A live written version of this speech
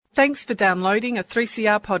Thanks for downloading a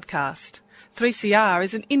 3CR podcast. 3CR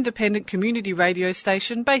is an independent community radio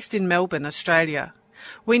station based in Melbourne, Australia.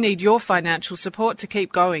 We need your financial support to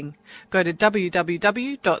keep going. Go to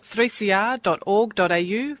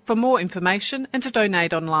www.3cr.org.au for more information and to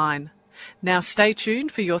donate online. Now stay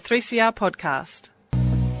tuned for your 3CR podcast.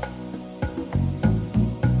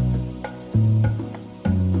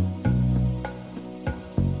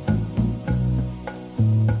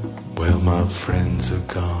 Well, my friends are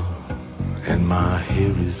gone and my hair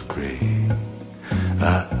is grey.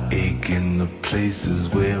 I ache in the places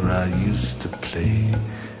where I used to play.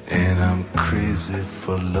 And I'm crazy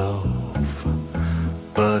for love,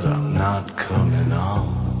 but I'm not coming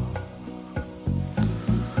on.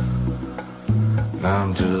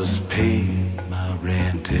 I'm just paying my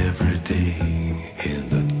rent every day in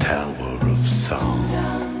the Tower of Song.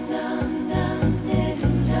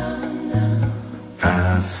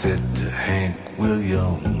 I said to Hank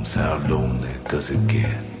Williams, how lonely does it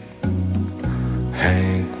get?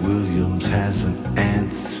 Hank Williams hasn't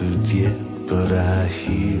answered yet, but I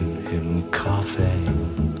hear him coughing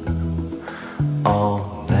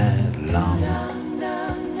all night long.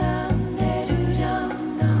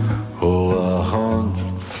 Oh,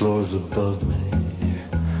 100 floors above me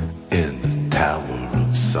in the Tower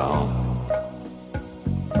of Song.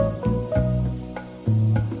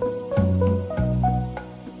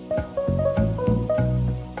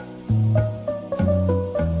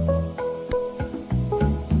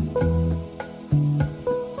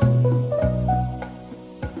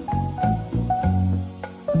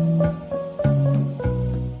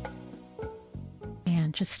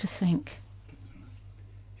 Just to think.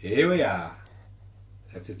 Here we are.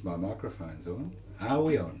 That's just my microphone's on. Are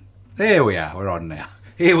we on? There we are. We're on now.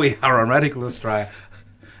 Here we are on Radical Australia.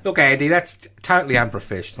 Look, Andy, that's totally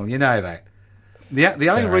unprofessional. You know that. The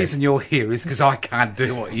only reason you're here is because I can't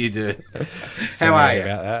do what you do. How are you?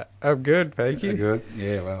 About that. I'm good, thank you. Good.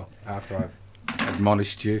 Yeah, well, after I've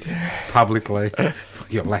admonished you publicly for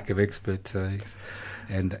your lack of expertise.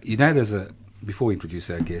 And you know there's a... Before we introduce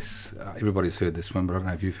our guests, everybody's heard this one, but I don't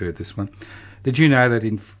know if you've heard this one. Did you know that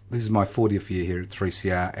this is my 40th year here at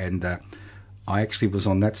 3CR, and I actually was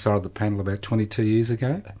on that side of the panel about 22 years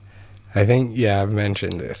ago? I think, I've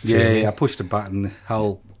mentioned this. Yeah, I pushed a button, the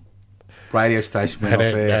whole radio station went off air.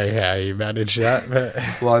 I don't know how you managed that, but...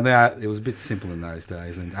 Well, no, it was a bit simple in those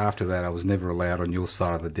days, and after that I was never allowed on your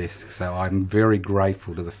side of the desk, so I'm very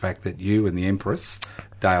grateful to the fact that you and the Empress,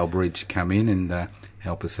 Dale Bridge, come in and...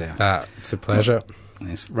 help us out. It's a pleasure.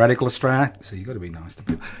 It's Radical Australia. So you've got to be nice to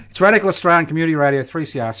people. It's Radical Australian Community Radio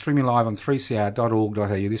 3CR, streaming live on 3cr.org.au.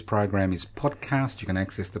 This program is podcast. You can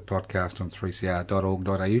access the podcast on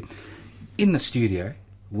 3cr.org.au. In the studio,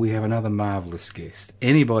 we have another marvellous guest.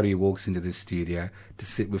 Anybody who walks into this studio to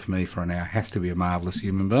sit with me for an hour has to be a marvellous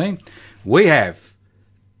human being. We have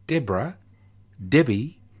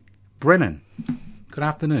Debbie Brennan. Good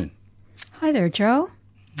afternoon. Hi there, Joe.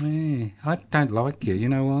 Yeah, I don't like you. You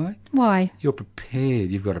know why? Why? You're prepared.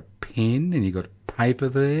 You've got a pen and you've got paper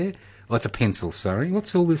there. Oh, it's a pencil, sorry.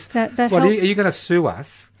 What's all this? Are you going to sue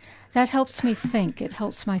us? That helps me think. It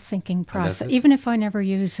helps my thinking process, even if I never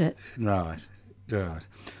use it. Right. All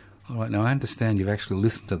right, now I understand you've actually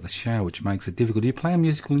listened to the show, which makes it difficult. Do you play a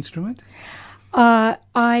musical instrument? I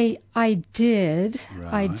did.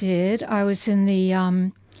 Right. I did. I was in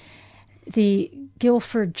the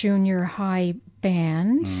Guilford Junior High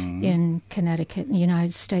band in Connecticut in the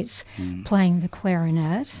United States playing the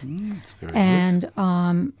clarinet. That's very and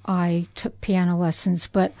good. I took piano lessons,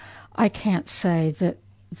 but I can't say that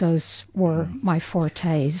those were my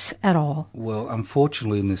fortes at all. Well,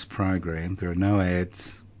 unfortunately in this program there are no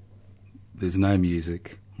ads, there's no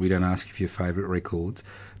music, we don't ask you for your favourite records,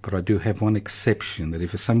 but I do have one exception, that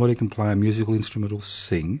if somebody can play a musical instrument or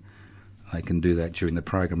sing, they can do that during the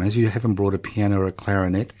program. As you haven't brought a piano or a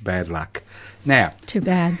clarinet, bad luck. Now... Too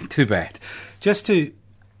bad. Too bad. Just to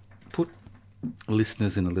put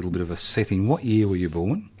listeners in a little bit of a setting, what year were you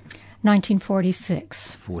born?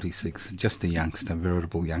 1946. 46. Just a youngster,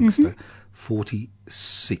 veritable youngster.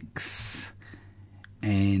 46.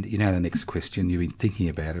 And you know the next question, you've been thinking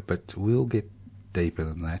about it, but we'll get deeper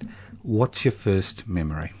than that. What's your first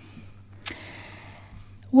memory?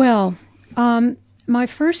 Well, my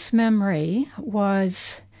first memory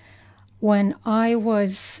was when I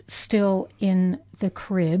was still in the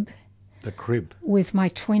crib. The crib? With my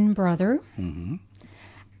twin brother. Mm-hmm.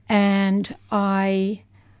 And I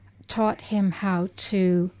taught him how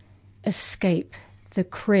to escape the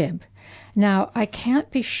crib. Now, I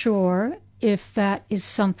can't be sure if that is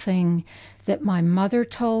something that my mother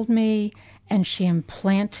told me and she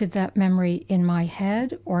implanted that memory in my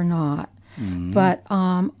head or not. But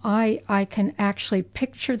I can actually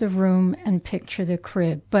picture the room and picture the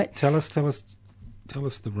crib. But Tell us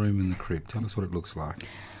the room in the crib. Tell us what it looks like.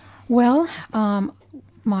 well,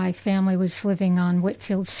 my family was living on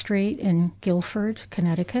Whitfield Street in Guilford,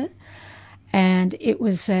 Connecticut, and it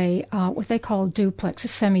was a what they call a duplex, a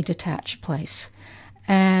semi-detached place.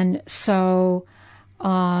 And so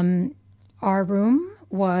our room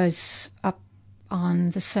was up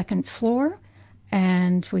on the second floor,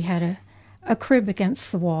 and we had a crib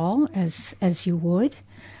against the wall, as you would.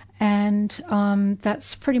 And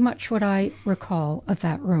that's pretty much what I recall of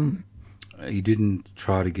that room. You didn't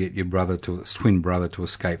try to get your twin brother to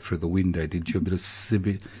escape through the window, did you? A bit of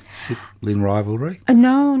sibling rivalry?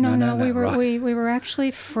 No. right. We were actually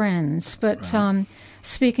friends. But Right.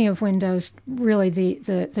 Speaking of windows, really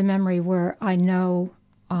the memory where I know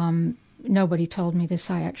nobody told me this,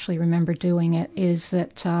 I actually remember doing it, is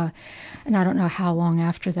that, and I don't know how long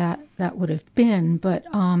after that would have been, but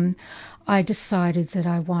I decided that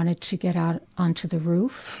I wanted to get out onto the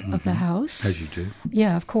roof of the house. As you do.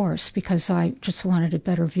 Yeah, of course, because I just wanted a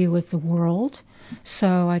better view of the world.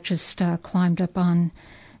 So I just climbed up on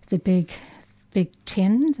the big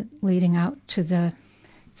tin leading out to the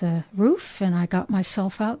roof, and I got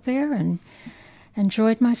myself out there and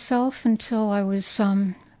enjoyed myself until I was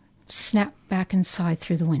snapped back inside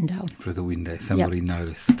through the window. Through the window. Somebody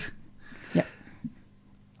noticed. Yep,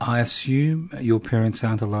 I assume your parents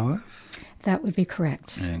aren't alive? that would be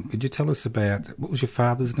correct. And could you tell us about, what was your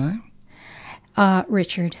father's name?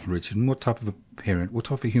 Richard. Richard. And what type of a parent, what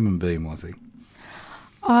type of human being was he?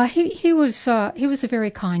 He was a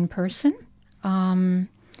very kind person, and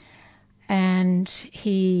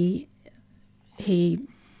he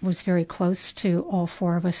was very close to all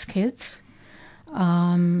four of us kids.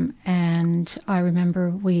 And I remember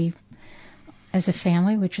we, as a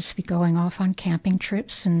family, would just be going off on camping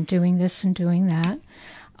trips and doing this and doing that.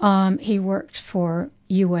 He worked for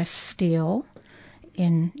U.S. Steel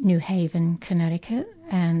in New Haven, Connecticut,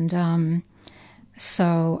 and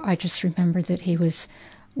so I just remember that he was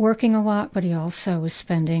working a lot, but he also was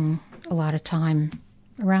spending a lot of time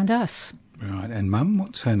around us. Right. And Mum,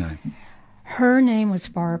 what's her name? Her name was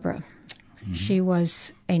Barbara. She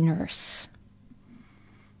was a nurse.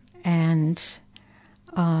 And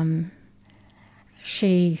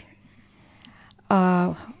she,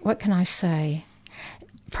 what can I say?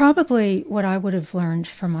 Probably what I would have learned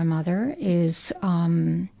from my mother is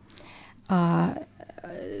the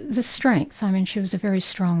strength. I mean, she was a very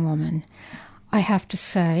strong woman. I have to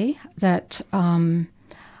say that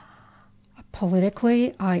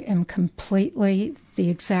politically, I am completely the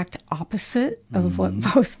exact opposite of what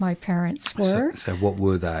both my parents were. So what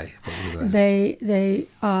were they?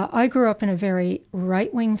 I grew up in a very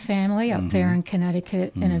right-wing family up there in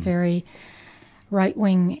Connecticut, in a very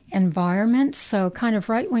right-wing environment, so kind of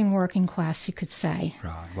right-wing working class, you could say.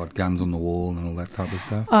 Right. What, guns on the wall and all that type of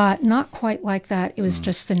stuff? Not quite like that. It was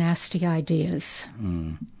just the nasty ideas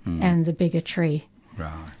and the bigotry.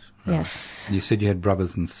 Right. Yes. You said you had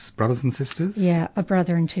brothers and sisters? Yeah, a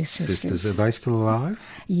brother and two sisters. Are they still alive?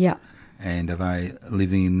 Yeah. And are they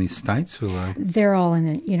living in the States? Or are they They're all in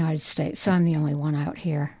the United States, so I'm the only one out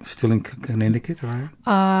here. still in Connecticut, are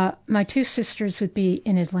they? My two sisters would be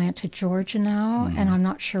in Atlanta, Georgia now, and I'm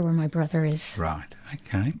not sure where my brother is. Right,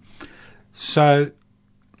 okay. So,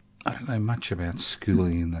 I don't know much about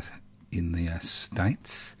schooling in the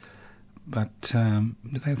States, but do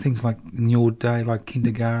they have things like, in your day, like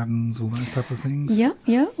kindergartens, all those type of things?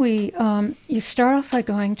 Yeah. We you start off by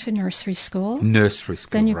going to nursery school. Nursery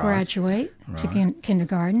school, Then you right. graduate to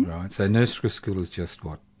kindergarten. Right, so nursery school is just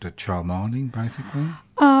what, child minding, basically?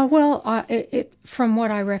 From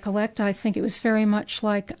what I recollect, I think it was very much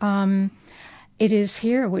like it is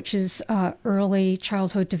here, which is early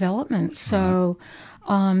childhood development. So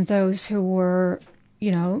those who were,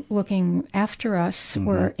 looking after us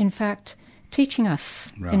were, in fact, teaching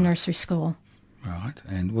us in nursery school. Right,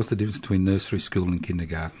 and what's the difference between nursery school and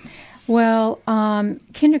kindergarten? Well,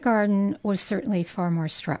 kindergarten was certainly far more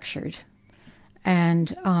structured.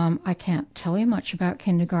 And I can't tell you much about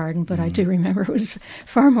kindergarten, but I do remember it was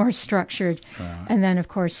far more structured. Right. And then, of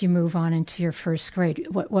course, you move on into your first grade,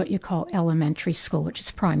 what you call elementary school, which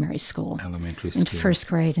is primary school. Elementary school. Into first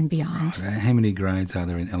grade and beyond. Right. How many grades are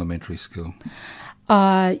there in elementary school?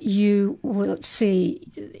 You will see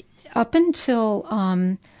up until...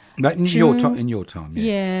 But in your time, yeah.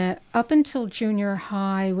 Yeah, up until junior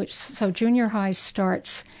high, so junior high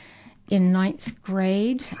starts in 9th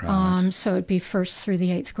grade, Right. So it'd be first through the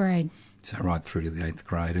 8th grade. So right through to the 8th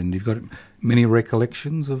grade. And you've got many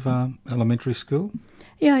recollections of elementary school?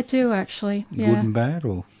 Yeah, I do, actually. Yeah. Good and bad,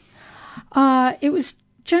 or? It was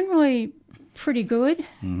generally pretty good.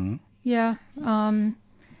 Mm-hmm. Yeah.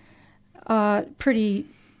 Pretty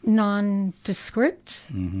nondescript,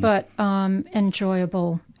 but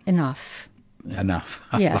enjoyable enough. Enough.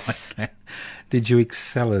 Yes. Like that. Did you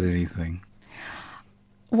excel at anything?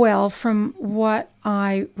 Well, from what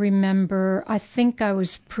I remember, I think I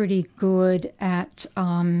was pretty good at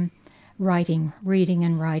reading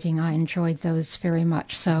and writing. I enjoyed those very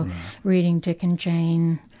much. So reading Dick and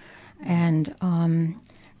Jane and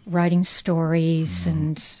writing stories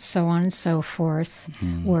and so on and so forth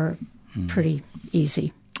were pretty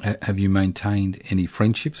easy. Have you maintained any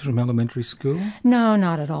friendships from elementary school? No,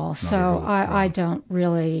 not at all. Not at all, I don't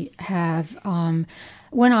really have.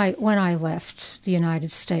 When I left the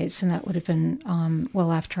United States, and that would have been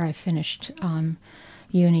after I finished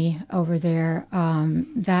uni over there,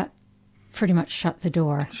 that pretty much shut the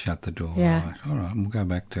door. Shut the door. Yeah. Right. All right. We'll go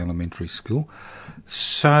back to elementary school.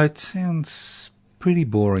 So it sounds pretty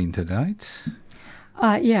boring to date.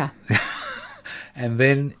 Yeah. And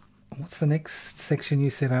then, what's the next section you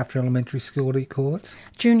said after elementary school? What do you call it?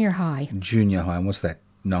 Junior high. Junior high. And what's that?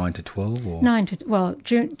 9 to 12? Or?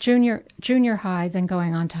 Junior high, then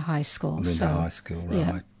going on to high school. Then to high school, right,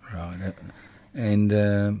 yeah. right. And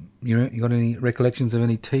you got any recollections of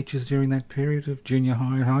any teachers during that period of junior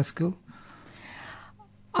high and high school?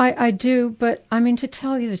 I do, but I mean, to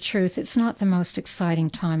tell you the truth, it's not the most exciting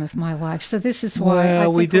time of my life. So this is why I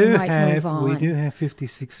think we might move on. We do have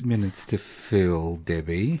 56 minutes to fill,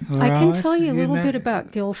 Debbie. I can tell you a little bit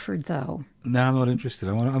about Guildford, though. No, I'm not interested.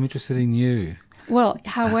 I'm interested in you. Well,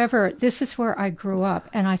 however, this is where I grew up,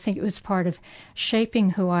 and I think it was part of shaping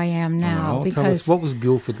who I am now. Well, because tell us, what was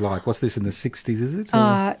Guildford like? What's this, in the 60s, is it?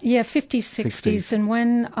 Yeah, 50s, 60s. And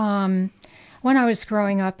when I was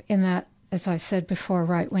growing up in that, as I said before,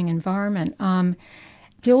 right-wing environment,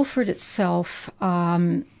 Guildford itself,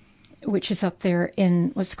 which is up there in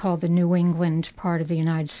what's called the New England part of the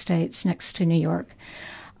United States next to New York,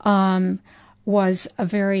 was a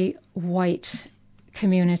very white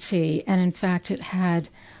community. And in fact, it had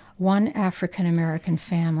one African-American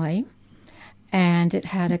family, and it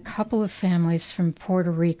had a couple of families from Puerto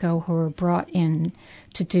Rico who were brought in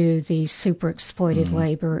to do the super exploited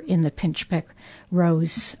labor in the Pinchbeck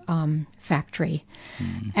Rose factory.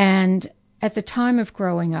 And at the time of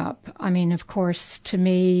growing up, I mean, of course, to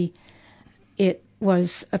me, it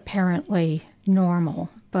was apparently normal.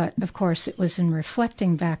 But of course, it was in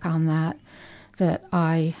reflecting back on that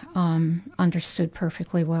I understood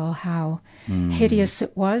perfectly well how hideous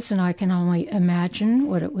it was, and I can only imagine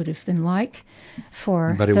what it would have been like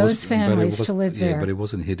for those families to live there. But it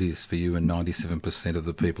wasn't hideous for you and 97% of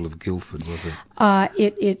the people of Guildford, was it?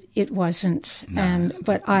 It wasn't. No.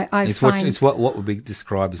 But I it's find it's what would be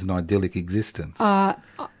described as an idyllic existence. I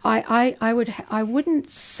wouldn't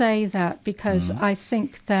say that, because I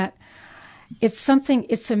think that it's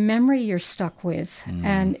a memory you're stuck with,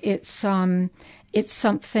 and it's something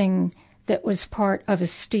that was part of a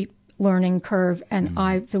steep learning curve, and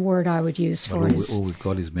the word I would use for it all we've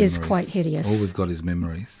got is memories. Is quite hideous. All we've got is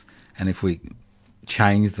memories, and if we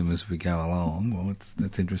change them as we go along, well,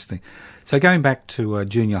 that's interesting. So going back to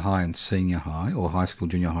junior high and senior high, or high school,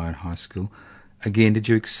 junior high and high school, again, did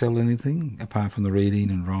you excel in anything apart from the reading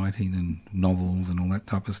and writing and novels and all that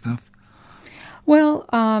type of stuff? Well,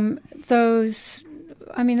 those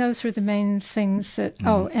were the main things that.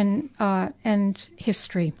 And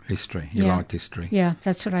history. History. You liked history. Yeah,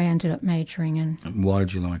 that's what I ended up majoring in. Why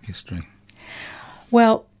did you like history?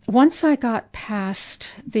 Well, once I got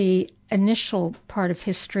past the initial part of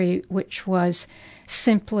history, which was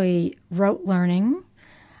simply rote learning,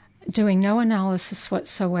 doing no analysis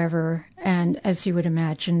whatsoever, and as you would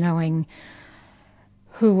imagine, knowing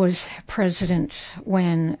who was president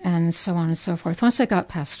when, and so on and so forth. Once I got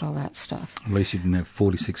past all that stuff. At least you didn't have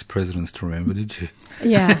 46 presidents to remember, did you?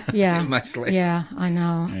 Yeah. Much less. Yeah, I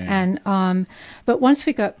know. Yeah. And but once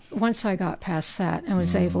I got past that and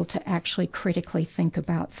was able to actually critically think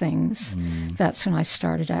about things, that's when I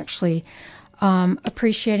started actually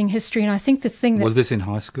appreciating history. And I think the thing that... Was this in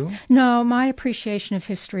high school? No, my appreciation of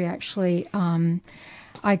history actually,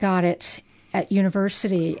 I got it at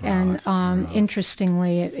university, and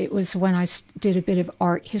interestingly, it was when I did a bit of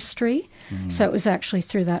art history. So it was actually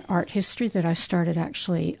through that art history that I started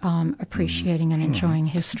actually appreciating and enjoying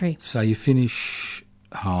history. So you finish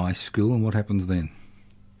high school, and what happens then?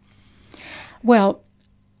 Well,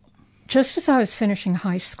 just as I was finishing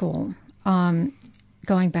high school,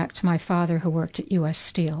 going back to my father who worked at U.S.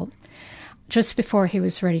 Steel, just before he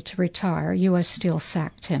was ready to retire, U.S. Steel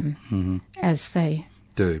sacked him, as they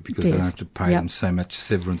because they don't have to pay them so much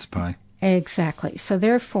severance pay. Exactly. So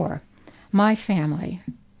therefore, my family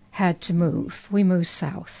had to move. We moved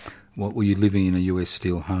south. What, were you living in a US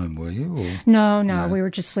Steel home, were you? Or? No, we were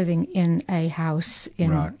just living in a house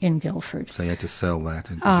in Guildford. So you had to sell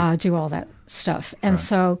that? Do all that stuff. And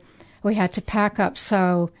so we had to pack up.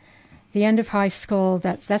 So the end of high school,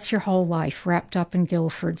 that's your whole life wrapped up in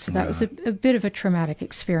Guildford. So that was a bit of a traumatic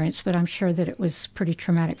experience, but I'm sure that it was pretty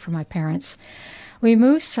traumatic for my parents. We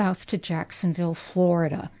moved south to Jacksonville,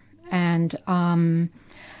 Florida. And and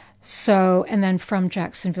then from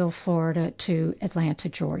Jacksonville, Florida to Atlanta,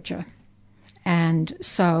 Georgia. And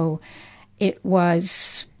so it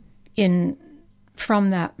was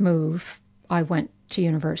from that move, I went to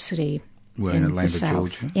university in Atlanta,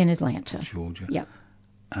 Georgia? In Atlanta. Georgia. Yep.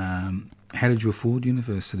 How did you afford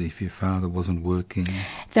university if your father wasn't working?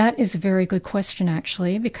 That is a very good question,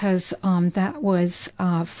 actually, because that was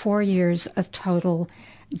 4 years of total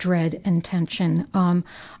dread and tension.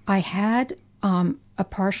 I had a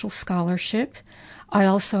partial scholarship. I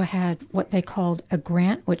also had what they called a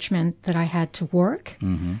grant, which meant that I had to work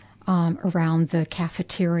around the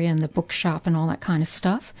cafeteria and the bookshop and all that kind of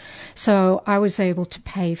stuff. So I was able to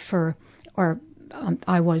pay for, I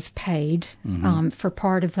was paid for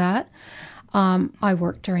part of that. I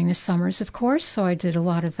worked during the summers, of course, so I did a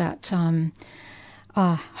lot of that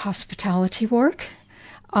hospitality work.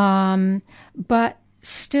 But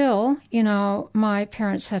still, my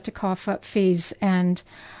parents had to cough up fees, and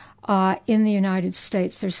in the United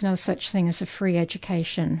States, there's no such thing as a free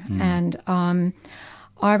education. And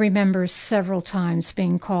I remember several times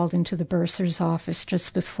being called into the bursar's office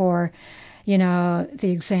just before the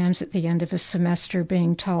exams at the end of a semester,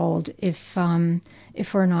 being told if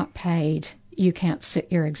we're not paid, you can't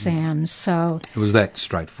sit your exams. So it was that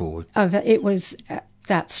straightforward. It was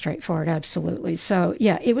that straightforward, absolutely. So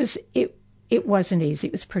yeah, it wasn't easy.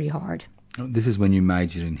 It was pretty hard. This is when you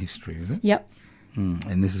majored in history, is it? Yep.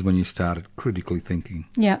 And this is when you started critically thinking.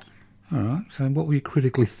 Yeah. All right. So what were you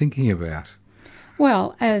critically thinking about?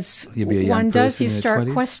 Well, as one does, you start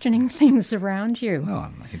questioning things around you.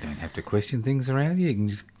 Oh, you don't have to question things around you. You can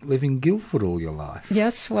just live in Guildford all your life.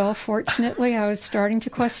 Yes, well, fortunately, I was starting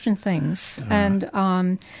to question things. And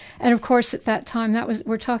of course, at that time,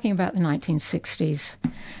 we're talking about the 1960s.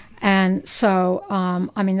 And so,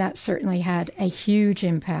 that certainly had a huge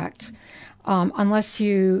impact. Unless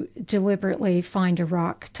you deliberately find a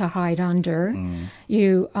rock to hide under,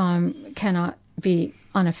 you cannot be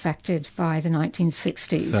unaffected by the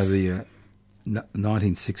 1960s. So the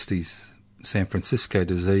 1960s San Francisco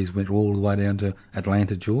disease went all the way down to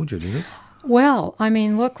Atlanta, Georgia, did it? Well,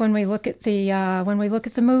 look, when we look at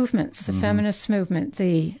the movements, the feminist movement,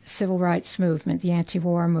 the civil rights movement, the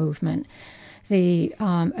anti-war movement, the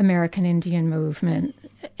American Indian movement,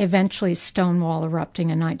 eventually Stonewall erupting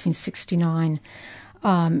in 1969,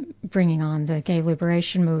 bringing on the gay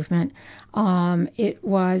liberation movement. It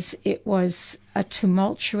was a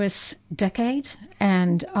tumultuous decade,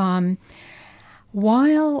 and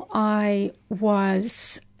while I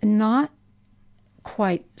was not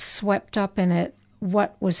quite swept up in it,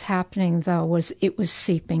 what was happening though was it was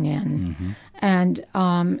seeping in. And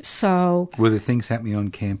so... Were there things happening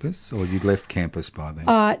on campus, or you'd left campus by then?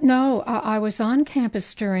 No, I was on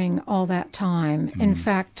campus during all that time. In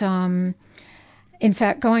fact, going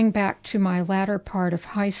back to my latter part of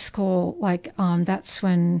high school, that's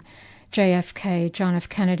when JFK, John F.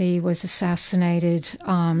 Kennedy, was assassinated.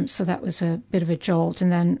 So that was a bit of a jolt.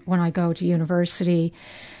 And then when I go to university,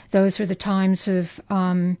 those are the times of...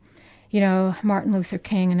 Martin Luther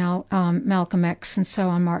King and Malcolm X and so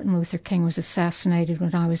on. Martin Luther King was assassinated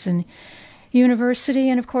when I was in university.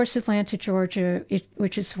 And, of course, Atlanta, Georgia,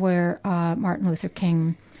 which is where Martin Luther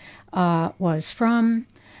King was from.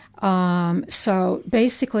 So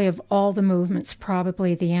basically of all the movements,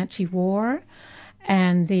 probably the anti-war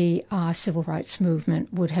and the civil rights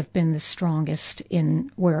movement would have been the strongest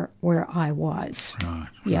in where I was. Right.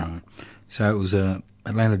 Yeah. Right. So it was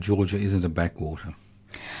Atlanta, Georgia isn't a backwater.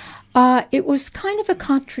 It was kind of a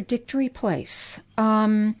contradictory place.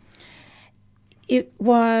 It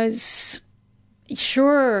was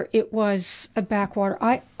a backwater.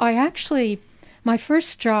 I actually, my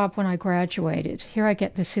first job when I graduated, here I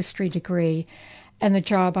get this history degree, and the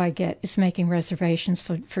job I get is making reservations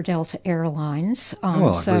for Delta Airlines.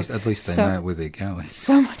 At least they know where they're going.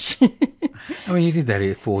 So much. You did that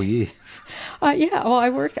here 4 years. Yeah. Well,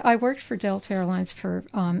 I worked for Delta Airlines for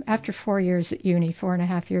after 4 years at uni,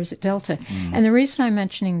 4.5 years at Delta. And the reason I'm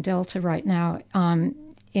mentioning Delta right now,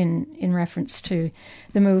 in reference to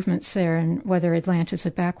the movements there and whether Atlanta's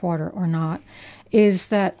a backwater or not, is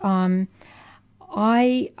that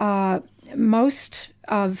most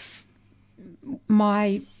of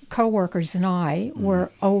my coworkers and I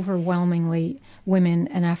were overwhelmingly women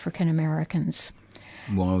and African Americans.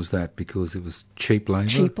 Why was that? Because it was cheap labour?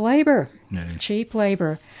 Cheap labor. Yeah. Cheap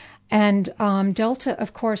labor. And Delta,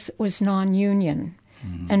 of course, was non-union.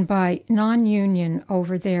 And by non-union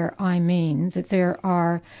over there, I mean that there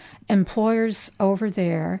are employers over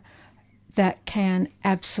there that can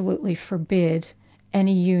absolutely forbid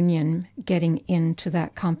any union getting into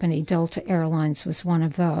that company. Delta Airlines was one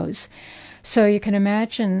of those. So you can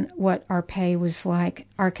imagine what our pay was like.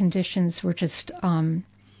 Our conditions were just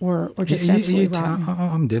were just absolutely rotten.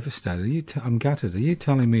 I'm devastated. I'm gutted. Are you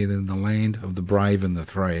telling me that in the land of the brave and the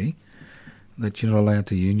free, that you're not allowed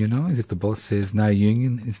to unionise? If the boss says no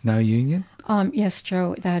union, it's no union? Yes,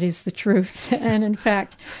 Joe, that is the truth. And in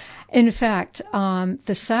fact,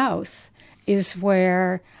 the South is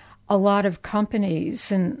where a lot of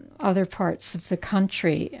companies in other parts of the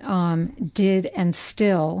country did and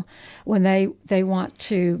still, when they want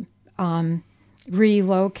to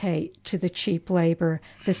relocate to the cheap labor,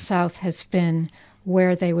 the South has been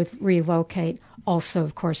where they would relocate. Also,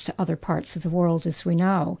 of course, to other parts of the world, as we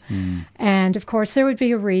know. And, of course, there would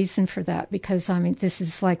be a reason for that because, I mean, this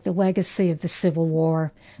is like the legacy of the Civil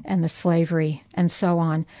War and the slavery and so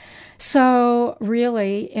on. So,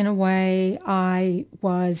 really, in a way, I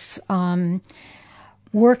was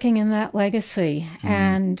working in that legacy.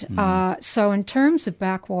 And so in terms of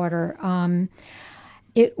Backwater,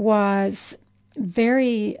 it was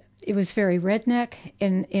very redneck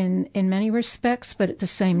in many respects, but at the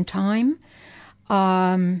same time,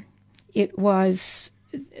 there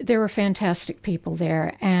were fantastic people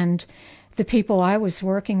there, and the people I was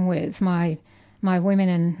working with, my women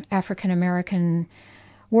and African American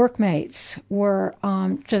workmates, were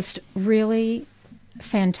just really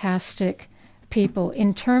fantastic people.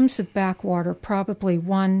 In terms of Backwater, probably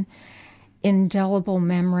one indelible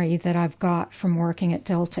memory that I've got from working at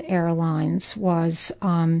Delta Airlines was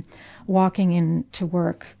walking into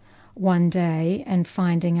work one day and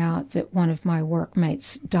finding out that one of my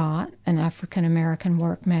workmates, Dot, an African-American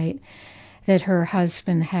workmate, that her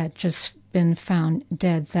husband had just been found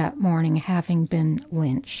dead that morning, having been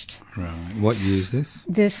lynched. Right. What year is this?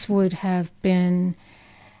 This would have been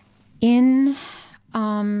in,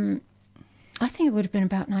 I think it would have been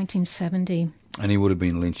about 1970. And he would have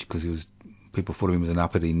been lynched because people thought of him as an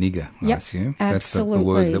uppity nigger, I assume. Absolutely. That's the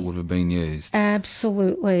words that would have been used.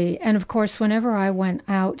 Absolutely. And, of course, whenever I went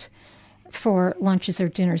out for lunches or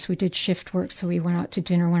dinners, we did shift work, so we went out to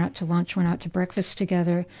dinner, went out to lunch, went out to breakfast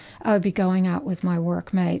together. I would be going out with my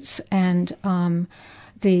workmates, and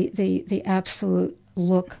the absolute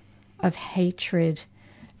look of hatred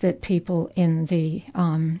that people in the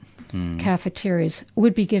cafeterias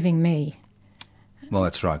would be giving me. Well,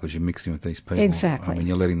 that's right, because you're mixing with these people. Exactly. I mean,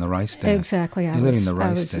 you're letting the race down. Exactly. I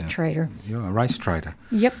was a traitor. You're a race traitor.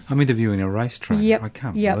 Yep. I'm interviewing a race traitor. Yep. I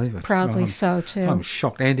can't believe it. Proudly so, too. I'm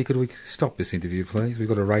shocked. Andy, could we stop this interview, please? We've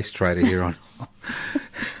got a race traitor here on.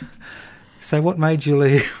 So what made you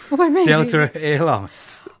leave Delta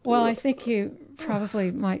Airlines? Well, I think you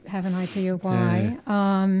probably might have an idea why.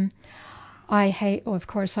 Yeah. I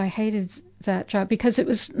hated that job because it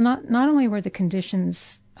was not only were the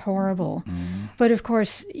conditions horrible, but of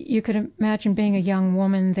course you could imagine being a young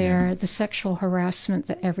woman there, the sexual harassment,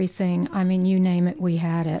 the everything. I mean, you name it, we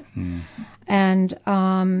had it. And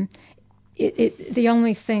the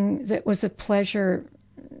only thing that was a pleasure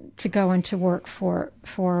to go into work for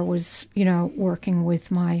was, working with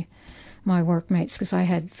my workmates, because I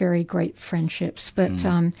had very great friendships. But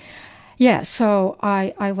so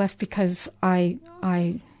I left because I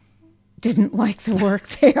didn't like the work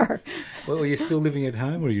there. Well, were you still living at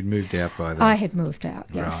home, or you'd moved out by then? I had moved out,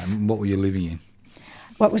 yes. Right. And what were you living in?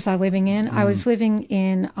 What was I living in? I was living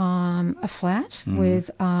in a flat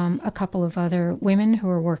with a couple of other women who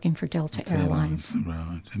were working for Delta Airlines.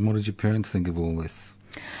 Right. And what did your parents think of all this?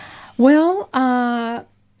 Well,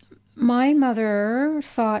 my mother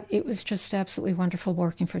thought it was just absolutely wonderful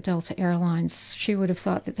working for Delta Airlines. She would have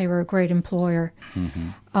thought that they were a great employer.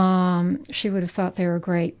 She would have thought they were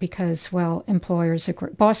great because, well, employers are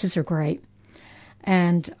great, bosses are great,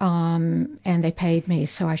 and they paid me,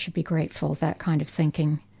 so I should be grateful. That kind of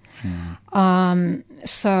thinking.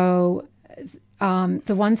 So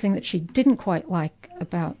the one thing that she didn't quite like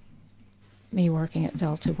about me working at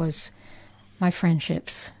Delta was my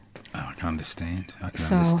friendships. Oh, I can understand. I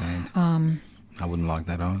wouldn't like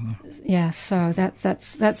that either. Yeah, so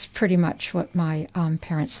that's pretty much what my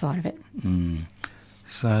parents thought of it.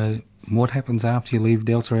 So what happens after you leave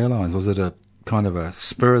Delta Airlines? Was it a kind of a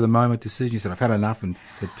spur-of-the-moment decision? You said, I've had enough, and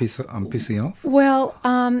said, I'm pissing off? Well,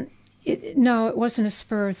 no, it wasn't a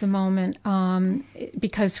spur-of-the-moment,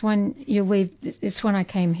 because when you leave, it's when I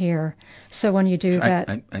came here. So when you do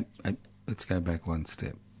that... Let's go back one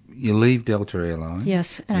step. you leave Delta Airlines.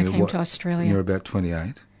 Yes, and I came to Australia. You're about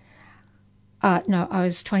 28. No, I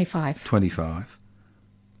was 25. 25.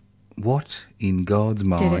 What in God's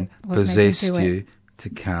mind What made me possessed do it? you to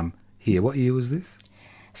come here? What year was this?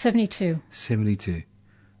 72. 72.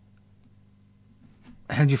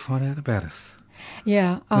 How did you find out about us?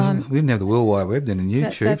 Yeah. We didn't have the World Wide Web then in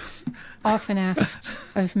YouTube. That's often asked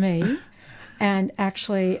of me. And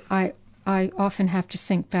actually, I often have to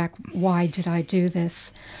think back, why did I do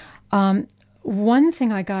this? One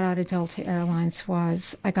thing I got out of Delta Airlines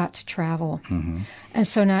was I got to travel. Mm-hmm. And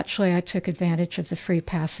so naturally I took advantage of the free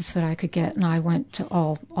passes that I could get, and I went to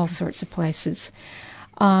all sorts of places.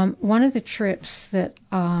 One of the trips that,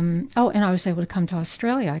 and I was able to come to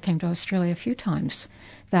Australia. I came to Australia a few times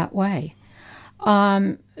that way.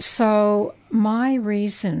 So my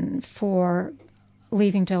reason for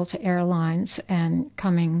leaving Delta Airlines and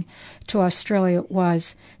coming to Australia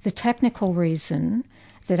was the technical reason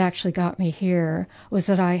that actually got me here was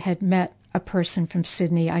that I had met a person from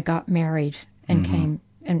Sydney. I got married and came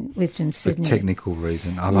and lived in Sydney. The technical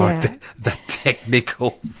reason. I like the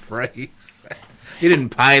technical phrase. You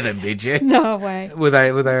didn't pay them, did you? No way. Were they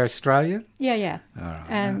Australian? Yeah. All right.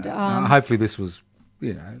 And hopefully this was,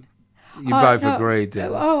 you both agreed.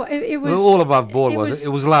 It was all above board, was it? It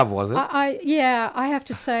was love, was it? I have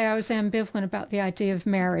to say I was ambivalent about the idea of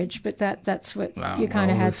marriage, but that's what you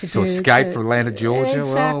kind of had to do. To escape from Atlanta, Georgia?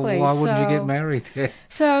 Exactly. Well, why wouldn't you get married?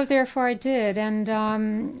 So therefore I did, and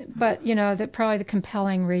but probably the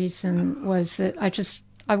compelling reason was that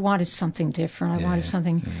I wanted something different. I wanted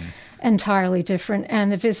something entirely different,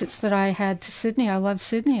 and the visits that I had to Sydney, I loved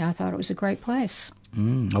Sydney. I thought it was a great place.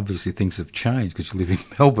 Obviously things have changed because you live in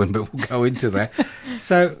Melbourne, but we'll go into that.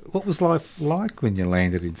 So what was life like when you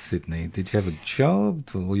landed in Sydney? Did you have a job,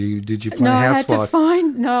 or did you play No, housewife? I had to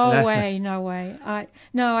find... No way.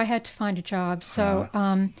 I had to find a job. So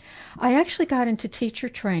I actually got into teacher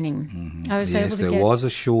training. I was able to get there was a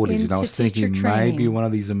shortage, and I into was thinking teacher maybe training. one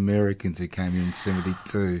of these Americans who came in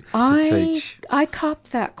 72 to teach. I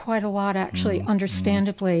copped that quite a lot, actually,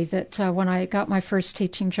 understandably, that when I got my first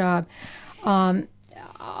teaching job,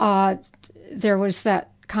 there was that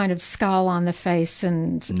kind of scowl on the face,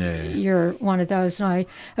 and you're one of those. And I,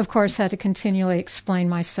 of course, had to continually explain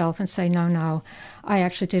myself and say, no, I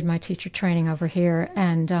actually did my teacher training over here,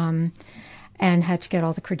 and had to get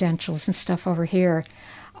all the credentials and stuff over here.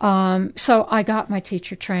 So I got my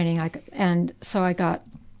teacher training, so I got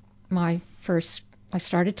my first. I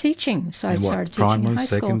started teaching, so I started teaching in high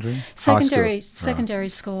secondary? school, Secondary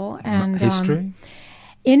school, and history.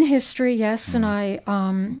 In history, yes, and I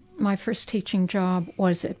my first teaching job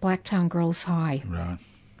was at Blacktown Girls High. Right.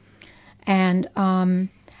 And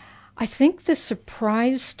I think the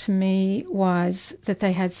surprise to me was that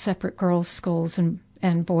they had separate girls' schools and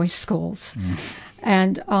boys' schools.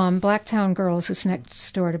 And Blacktown Girls was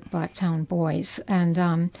next door to Blacktown Boys.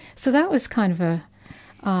 And so that was kind of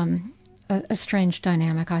a strange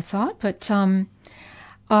dynamic, I thought. But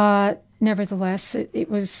nevertheless, it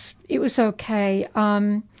was okay.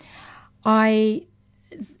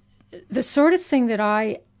 The sort of thing that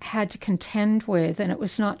I had to contend with, and it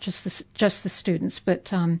was not just the students,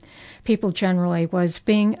 but people generally, was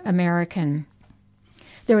being American.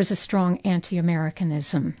 There was a strong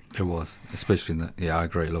anti-Americanism. There was, especially in the... Yeah, I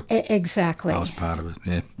agree. Look, exactly. I was part of it,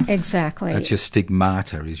 yeah. Exactly. That's your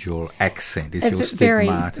stigmata, is your accent, is your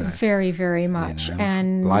stigmata. Very, very much.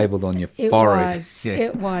 And labelled on your forehead.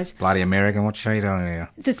 It was. Bloody American, what's she doing here?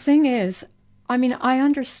 The thing is, I mean, I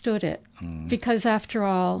understood it because, after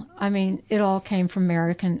all, I mean, it all came from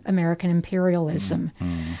American imperialism.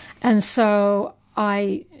 And so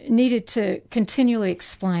I needed to continually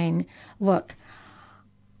explain, look,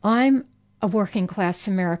 I'm a working class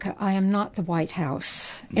America. I am not the White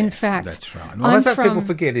House. In fact, that's right. Well, that's what people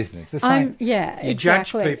forget, isn't it? It's the same.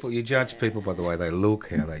 Exactly. You judge people by the way they look,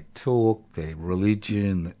 how they talk, their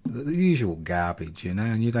religion, the usual garbage,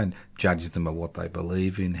 and you don't judge them by what they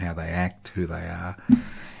believe in, how they act, who they are.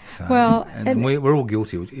 So, well, and we're all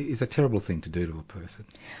guilty. It's a terrible thing to do to a person.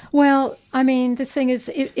 Well, I mean, the thing is,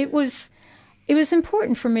 it was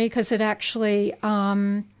important for me because it actually.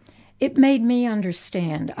 It made me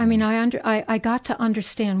understand. I mean, I got to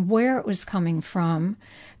understand where it was coming from,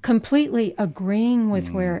 completely agreeing with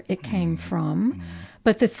where it came from.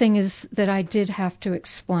 But the thing is that I did have to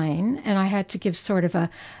explain, and I had to give sort of a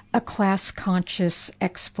class-conscious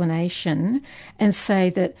explanation and say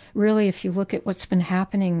that really, if you look at what's been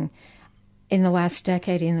happening in the last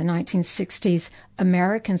decade, in the 1960s,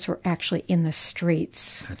 Americans were actually in the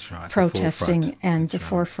streets, that's right, protesting, and the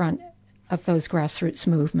forefront of those grassroots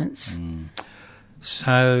movements.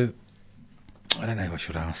 So I don't know if I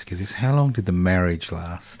should ask you this. How long did the marriage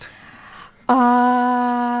last?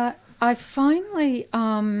 I finally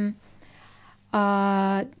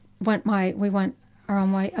we went our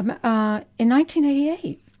own way in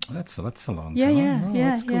 1988. That's a long Yeah, time. yeah, Oh, yeah,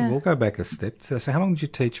 that's good. yeah. We'll go back a step. So how long did you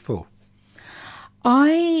teach for?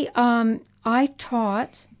 I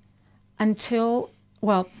taught until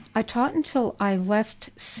I left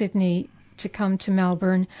Sydney to come to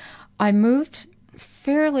Melbourne. I moved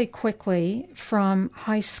fairly quickly from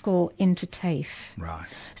high school into TAFE. Right.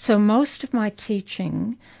 So most of my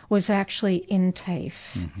teaching was actually in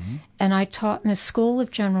TAFE. Mm-hmm. And I taught in the School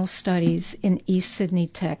of General Studies in East Sydney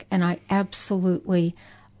Tech, and I absolutely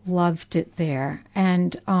loved it there.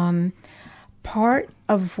 And part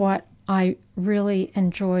of what I really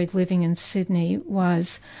enjoyed living in Sydney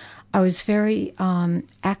was I was very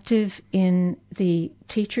active in the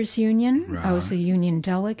teachers' union. Right. I was a union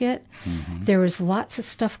delegate. Mm-hmm. There was lots of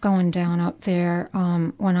stuff going down up there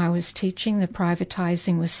when I was teaching. The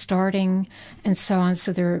privatizing was starting and so on.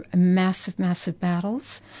 So there were massive, massive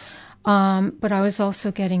battles. But I was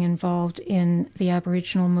also getting involved in the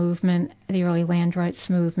Aboriginal movement, the early land rights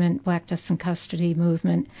movement, Black Deaths in Custody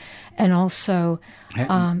movement, and also...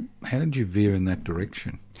 How did you veer in that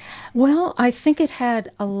direction? Well, I think it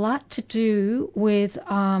had a lot to do with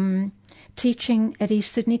teaching at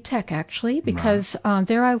East Sydney Tech, actually, because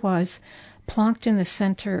there I was, plonked in the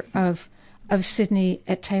center of Sydney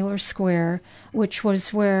at Taylor Square, which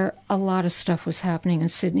was where a lot of stuff was happening in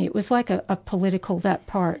Sydney. It was like a political, that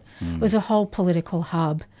part was a whole political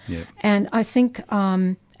hub. Yep. And I think,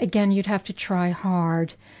 again, you'd have to try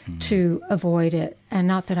hard to avoid it. And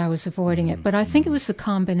not that I was avoiding it, but I think it was the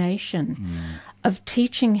combination of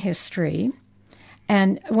teaching history.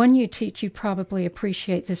 And when you teach, you probably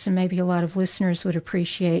appreciate this, and maybe a lot of listeners would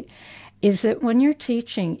appreciate, is that when you're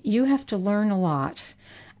teaching, you have to learn a lot.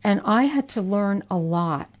 And I had to learn a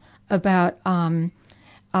lot about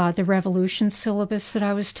the revolution syllabus that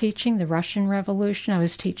I was teaching, the Russian Revolution. I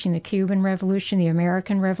was teaching the Cuban Revolution, the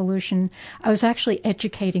American Revolution. I was actually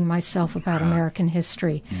educating myself about American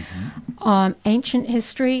history. Mm-hmm. Ancient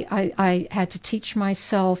history, I had to teach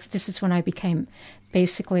myself. This is when I became...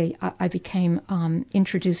 Basically, I became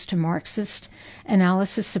introduced to Marxist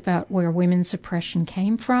analysis about where women's oppression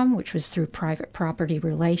came from, which was through private property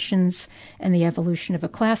relations and the evolution of a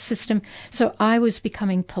class system. So I was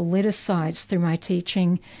becoming politicized through my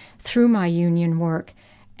teaching, through my union work,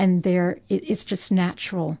 and it's just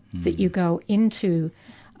natural that you go into,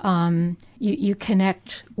 you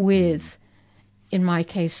connect with, in my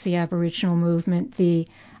case, the Aboriginal movement.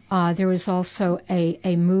 There was also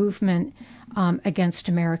a movement against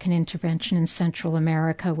American intervention in Central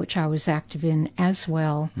America, which I was active in as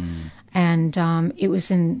well. And it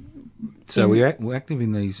was in... So we're active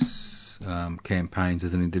in these campaigns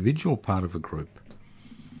as an individual, part of a group?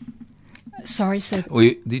 Sorry, sir?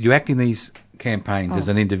 Did you act in these campaigns as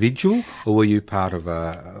an individual, or were you part of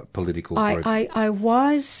a political group? I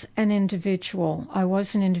was an individual. I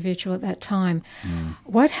was an individual at that time.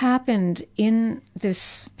 What happened in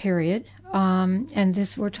this period... and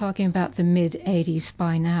this, we're talking about the mid-'80s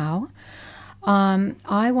by now,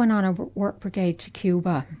 I went on a work brigade to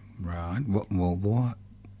Cuba. Right.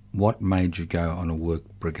 What made you go on a work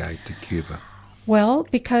brigade to Cuba? Well,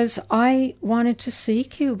 because I wanted to see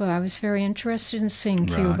Cuba. I was very interested in seeing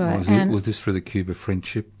Cuba. Was this for the Cuba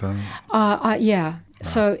Friendship? Yeah. Right.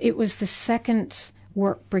 So it was the second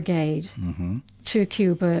work brigade to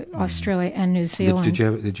Cuba, Australia, and New Zealand.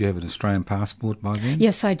 Did you have an Australian passport by then?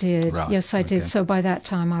 Yes, I did. Right. Yes, I did. So by that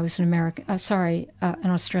time, I was an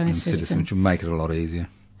Australian citizen. Which would make it a lot easier.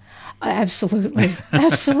 Absolutely,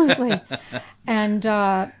 absolutely.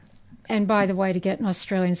 And by the way, to get an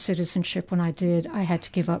Australian citizenship, when I did, I had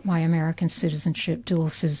to give up my American citizenship. Dual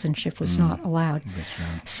citizenship was not allowed. That's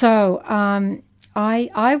right. So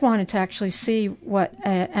I wanted to actually see what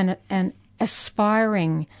an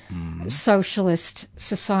aspiring socialist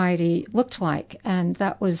society looked like, and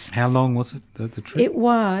that was... How long was it, the trip? It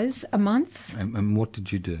was a month. And what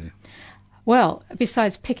did you do? Well,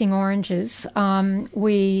 besides picking oranges,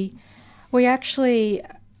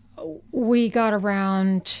 we got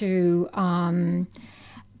around to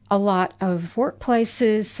a lot of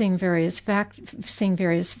workplaces, seeing various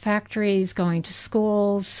factories, going to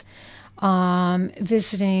schools,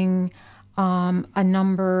 visiting a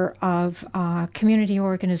number of community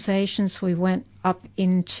organizations. We went up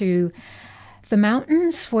into the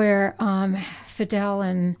mountains where Fidel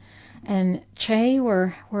and Che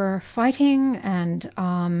were fighting,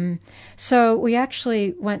 and so we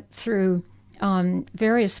actually went through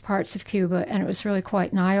various parts of Cuba, and it was really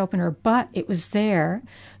quite an eye-opener. But it was there,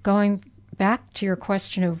 going back to your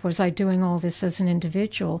question of was I doing all this as an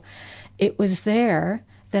individual, it was there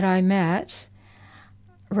that I met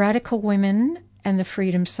Radical Women and the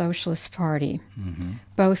Freedom Socialist Party,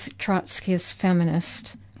 both Trotskyist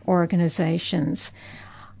feminist organizations.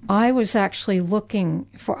 I was actually looking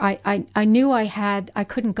for, I knew I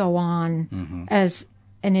couldn't go on as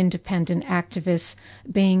an independent activist,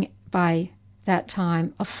 being by that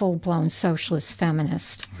time a full-blown socialist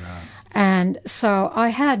feminist. Right. And so I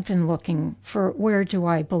had been looking for where do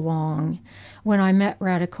I belong. When I met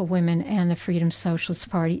Radical Women and the Freedom Socialist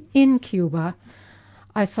Party in Cuba,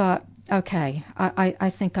 I thought, okay, I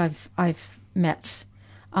think I've met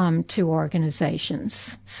two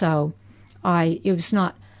organizations. So I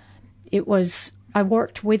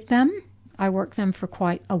worked with them. I worked them for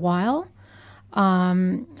quite a while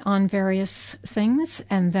on various things,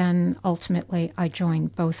 and then ultimately I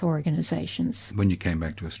joined both organizations. When you came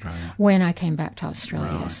back to Australia? When I came back to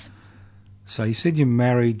Australia, Right. yes. So you said you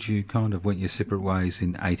married, you kind of went your separate ways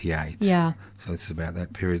in 88. Yeah. So it's about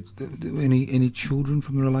that period. Any children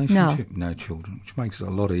from the relationship? No children, which makes it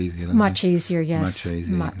a lot easier, doesn't Much it? easier, yes. Much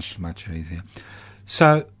easier. Much. Much easier.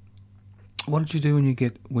 So what did you do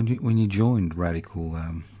when you joined Radical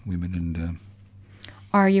Women, and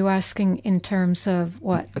Are you asking in terms of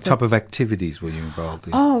what? what type of activities were you involved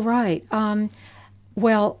in? Oh, right.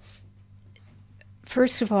 Well,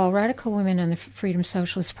 first of all, Radical Women and the Freedom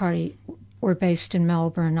Socialist Party were based in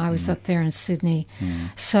Melbourne. I was up there in Sydney.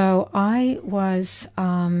 So I was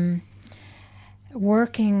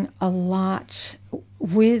working a lot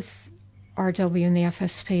with RW and the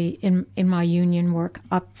FSP in my union work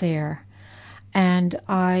up there. And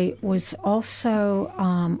I was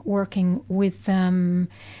also working with them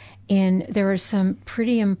there were some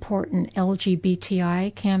pretty important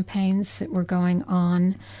LGBTI campaigns that were going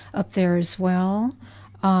on up there as well.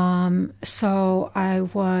 So I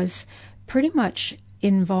was pretty much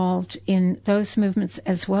involved in those movements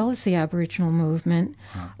as well as the Aboriginal movement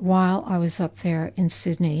while I was up there in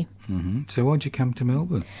Sydney. So why'd you come to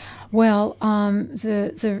Melbourne? Well,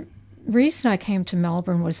 the reason I came to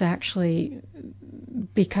Melbourne was actually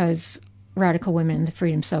because Radical Women and the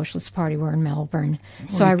Freedom Socialist Party were in Melbourne.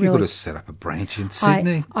 So I you really could have set up a branch in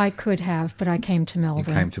Sydney. I could have, but I came to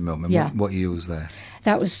Melbourne. You came to Melbourne. Yeah. What year was that?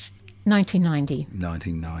 That was 1990.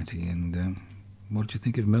 1990. And what did you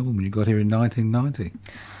think of Melbourne when you got here in 1990?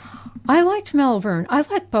 I liked Melbourne. I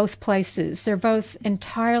like both places. They're both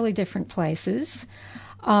entirely different places.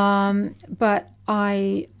 But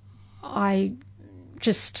I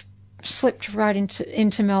just slipped right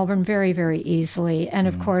into Melbourne very, very easily. And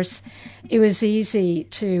of course, it was easy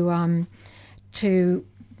to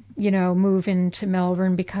move into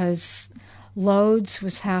Melbourne because loads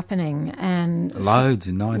was happening, and Loads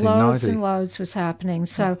in 1990. loads and loads was happening.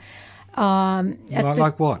 So,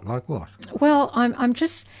 Like what? well, I'm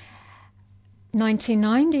just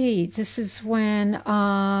 1990. This is when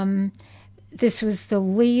this was the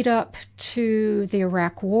lead up to the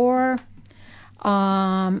Iraq War.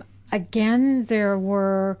 Again, there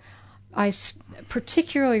were. I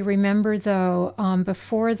particularly remember, though,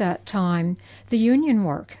 before that time, the union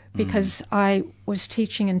work, because I was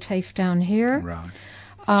teaching in TAFE down here. Right.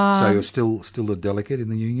 So you're still a delegate in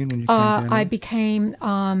the union when you came down I here? became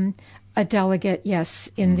a delegate, yes,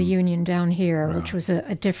 in the union down here, which was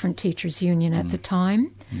a different teachers' union at the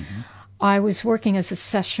time. I was working as a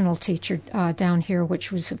sessional teacher down here,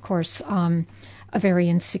 which was, of course, a very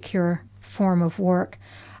insecure form of work.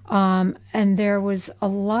 And there was a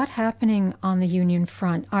lot happening on the union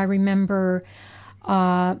front. I remember,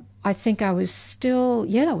 I think I was still,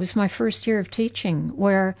 it was my first year of teaching,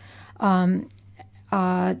 where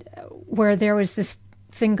there was this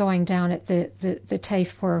thing going down at the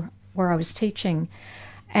TAFE where I was teaching.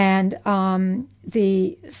 And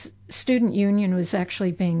the student union was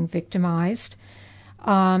actually being victimized.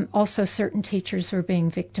 Also, certain teachers were being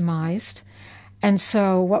victimized. And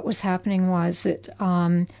so what was happening was that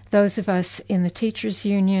those of us in the teachers'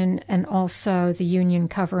 union and also the union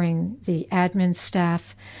covering the admin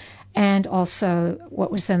staff and also what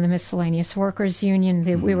was then the miscellaneous workers union,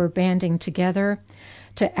 we were banding together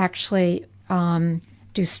to actually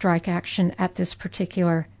do strike action at this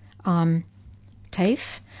particular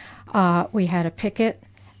TAFE. We had a picket.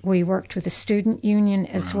 We worked with the student union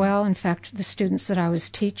as well. In fact, the students that I was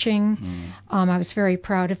teaching, I was very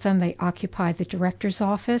proud of them. They occupied the director's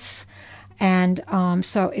office. And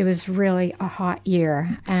so it was really a hot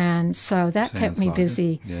year. And so that kept me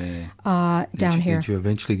busy down here. Did you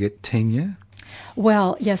eventually get tenure?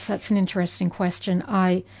 Well, yes, that's an interesting question.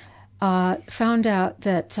 I found out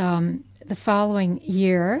that the following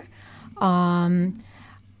year,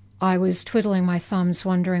 I was twiddling my thumbs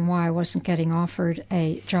wondering why I wasn't getting offered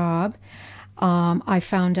a job. I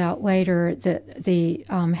found out later that the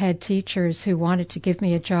head teachers who wanted to give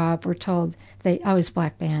me a job were told I was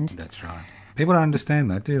black banned. That's right. People don't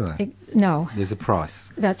understand that, do they? No. There's a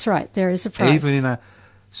price. That's right. There is a price. Even in a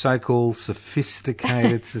so-called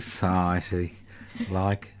sophisticated society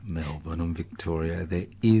like Melbourne and Victoria, there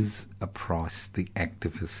is a price the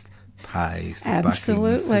activist pays for bucking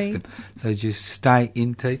the system. So did you stay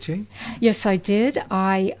in teaching? Yes, I did.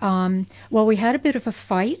 We had a bit of a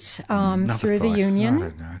fight through the union. I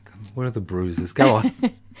don't know. Where are the bruises? Go on.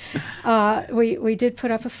 We did put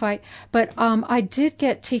up a fight, but I did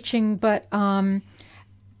get teaching, but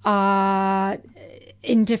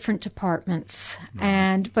in different departments,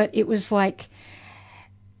 but it was like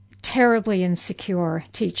terribly insecure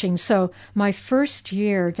teaching. So my first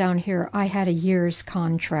year down here, I had a year's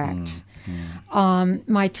contract.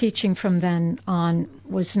 My teaching from then on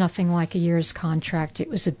was nothing like a year's contract. It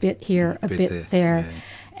was a bit here, a bit there. Yeah.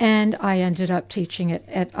 And I ended up teaching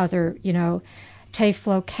at other, TAFE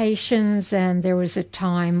locations, and there was a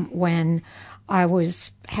time when I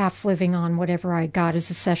was half living on whatever I got as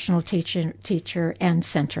a sessional teacher and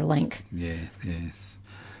Centrelink. Yes.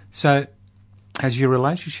 So has your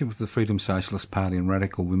relationship with the Freedom Socialist Party and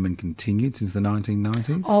Radical Women continued since the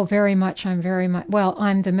 1990s? Oh, very much. I'm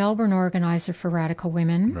the Melbourne organiser for Radical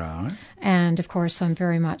Women. Right. And, of course, I'm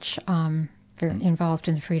very much very involved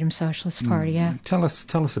in the Freedom Socialist Party, yeah. Tell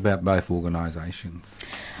us about both organisations.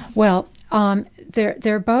 Well,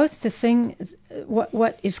 they're both the thing.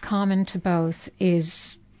 What is common to both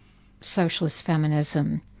is socialist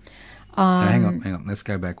feminism. Now, hang on. Let's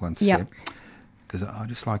go back one step. Because I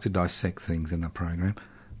just like to dissect things in the program.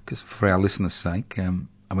 Because for our listeners' sake,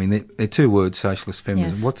 they're two words: socialist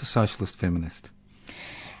feminism. Yes. What's a socialist feminist?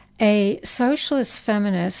 A socialist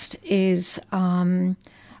feminist is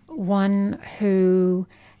one who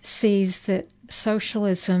sees that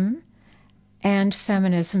socialism and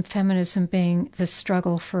feminism being the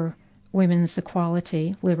struggle for women's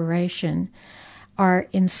equality, liberation, are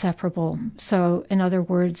inseparable. So, in other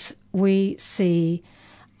words, we see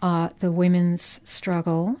the women's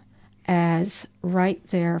struggle as right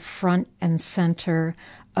there, front and center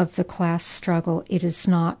of the class struggle. It is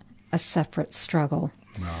not a separate struggle.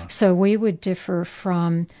 No. So we would differ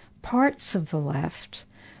from parts of the left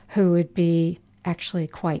who would be actually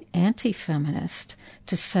quite anti-feminist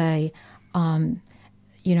to say,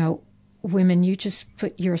 women, you just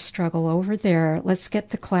put your struggle over there. Let's get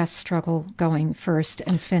the class struggle going first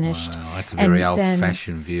and finished. Wow, that's a very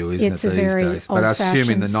old-fashioned view, isn't it, these days? But I assume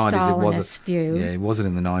in the 90s it wasn't. View. Yeah, it wasn't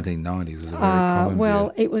in the 1990s. It was a very common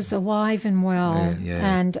view. It was alive and well.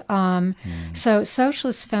 Yeah. And so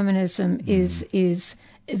socialist feminism is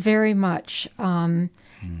very much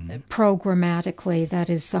programmatically, that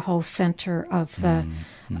is the whole center of the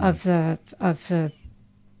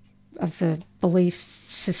belief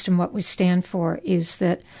system. What we stand for is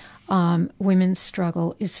that women's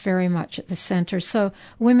struggle is very much at the center. So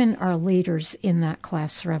women are leaders in that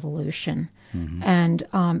class revolution. And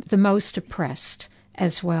the most oppressed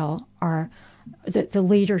as well are the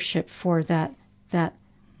leadership for that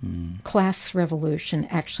class revolution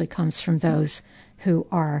actually comes from those who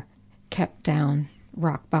are kept down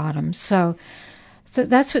rock bottom. So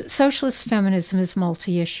that's what socialist feminism is,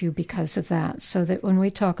 multi-issue because of that. So that when we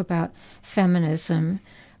talk about feminism,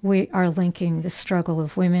 we are linking the struggle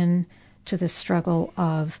of women to the struggle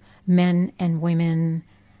of men and women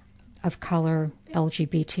of color,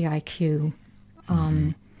 LGBTIQ,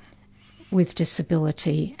 with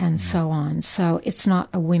disability, and so on. So it's not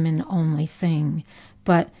a women-only thing,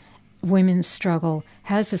 but women's struggle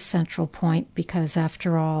has a central point because,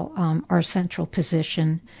 after all, our central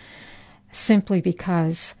position, simply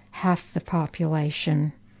because half the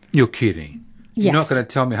population... You're kidding. Yes. You're not going to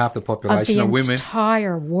tell me half the population are women? The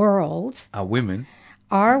entire world... Are women?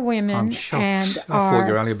 Are women. I'm shocked. And I thought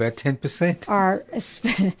you're only about 10%.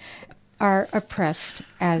 Are oppressed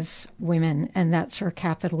as women, and that's where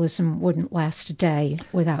capitalism wouldn't last a day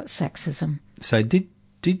without sexism. So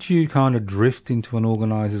did you kind of drift into an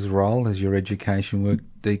organiser's role as your education work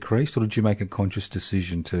decreased, or did you make a conscious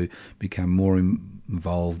decision to become more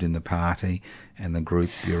involved in the party and the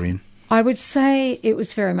group you're in? I would say it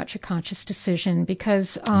was very much a conscious decision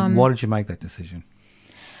because... why did you make that decision?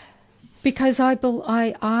 Because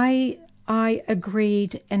I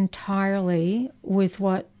agreed entirely with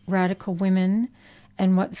what Radical Women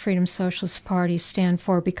and what the Freedom Socialist Party stand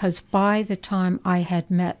for, because by the time I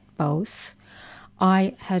had met both,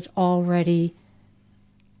 I had already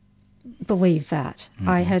believed that.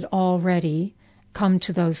 I had already come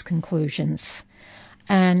to those conclusions.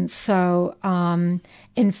 And so,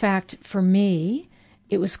 in fact, for me,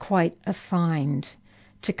 it was quite a find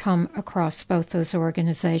to come across both those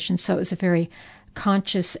organizations. So it was a very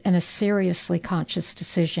conscious and a seriously conscious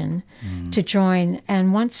decision to join.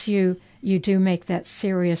 And once you do make that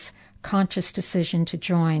serious, conscious decision to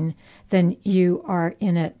join, then you are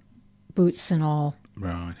in it, boots and all.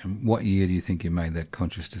 Right. And what year do you think you made that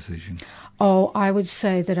conscious decision? Oh, I would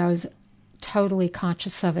say that I was totally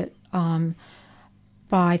conscious of it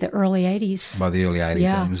by the early 80s. By the early 80s.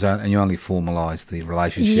 Yeah. And you only formalised the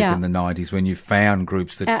relationship in the 90s when you found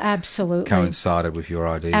groups that absolutely coincided with your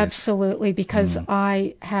ideas. Absolutely, because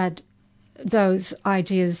I had those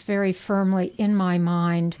ideas very firmly in my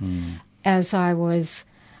mind as I was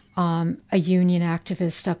a union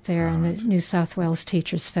activist up there in the New South Wales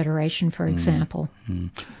Teachers Federation, for example.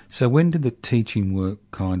 So when did the teaching work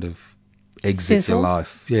kind of exit your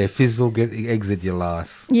life? Yeah, exit your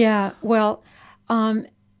life. Yeah, well,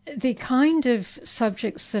 the kind of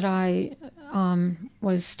subjects that I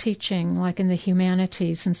was teaching, like in the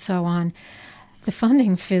humanities and so on, the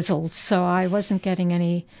funding fizzled, so I wasn't getting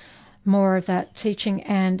any more of that teaching.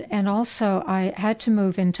 And also I had to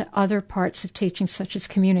move into other parts of teaching, such as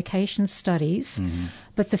communication studies,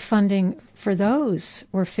 but the funding for those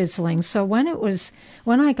were fizzling. So when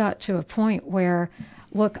I got to a point where,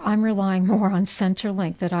 look, I'm relying more on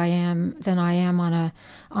Centrelink than I am on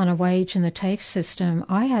a wage in the TAFE system,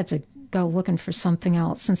 I had to go looking for something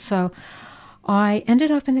else. And so I ended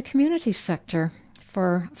up in the community sector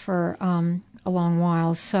for a long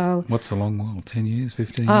while. So what's a long while? 10 years,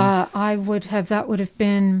 15 years? That would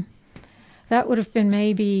have been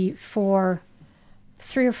maybe for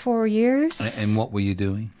 3 or 4 years. And what were you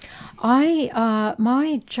doing? My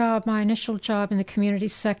initial job in the community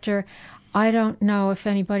sector, I don't know if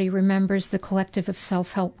anybody remembers the Collective of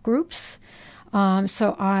Self-Help Groups.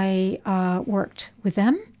 So I worked with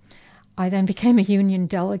them. I then became a union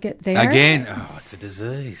delegate there. Again? Oh, it's a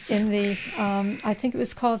disease. In the, I think it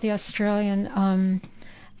was called the Australian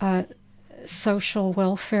Social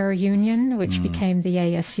Welfare Union, which became the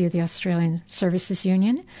ASU, the Australian Services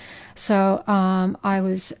Union. So I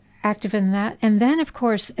was active in that. And then, of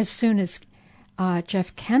course, as soon as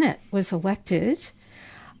Jeff Kennett was elected,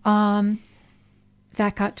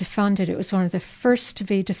 that got defunded. It was one of the first to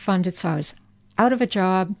be defunded. So I was out of a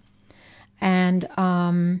job and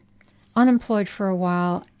unemployed for a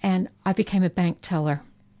while, and I became a bank teller.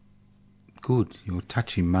 Good. You're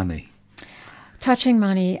touching money. Touching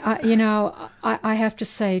money. I have to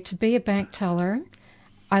say, to be a bank teller,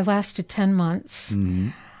 I lasted 10 months.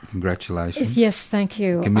 Congratulations. Yes, thank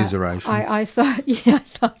you. Commiserations. I thought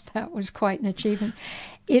that was quite an achievement.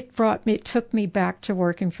 It took me back to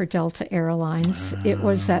working for Delta Airlines. It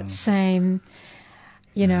was that same,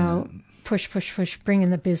 push, bring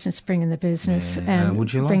in the business, and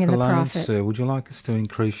would you like bring in the loans, profit. Would you like us to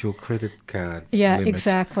increase your credit card limits?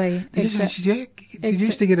 Exactly. Did you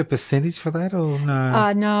used to get a percentage for that, or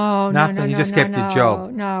no? No. Nothing. You just kept your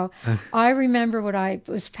job. No. I remember what I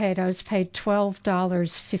was paid. I was paid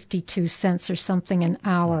 $12.52 or something an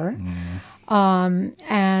hour,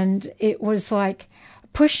 and it was like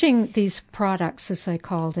pushing these products, as they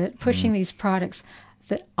called it, these products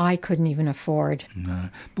that I couldn't even afford. No.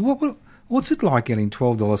 But what's it like getting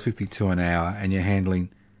 $12.52 an hour and you're handling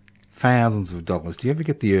thousands of dollars? Do you ever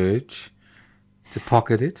get the urge to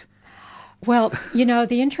pocket it? Well,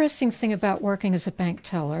 the interesting thing about working as a bank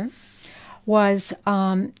teller was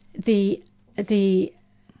the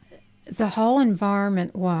whole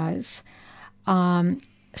environment was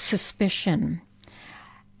suspicion.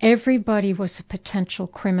 Everybody was a potential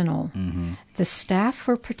criminal. The staff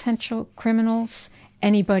were potential criminals.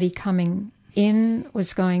 Anybody coming in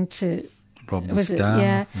was going to rob the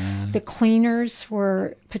staff. The cleaners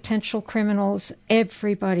were potential criminals.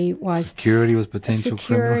 Everybody was. Security was potential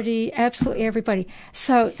criminals. Absolutely everybody.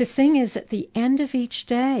 So the thing is, at the end of each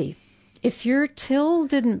day, if your till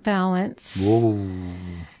didn't balance,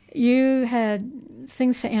 you had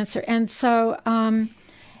things to answer. And so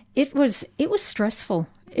it was stressful.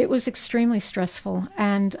 It was extremely stressful.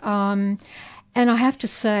 And I have to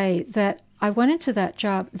say that I went into that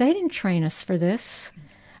job. They didn't train us for this.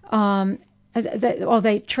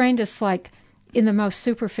 They trained us like in the most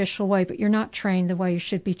superficial way, but you're not trained the way you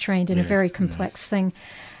should be trained in a very complex thing.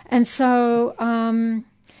 And so, I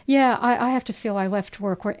have to feel I left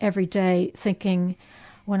work every day thinking,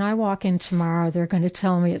 when I walk in tomorrow, they're going to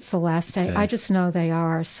tell me it's the last day. I just know they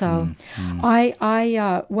are. So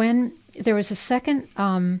when there was a second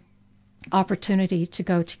opportunity to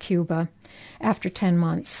go to Cuba after 10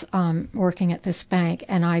 months working at this bank,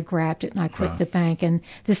 and I grabbed it and I quit the bank. And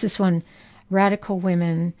this is when Radical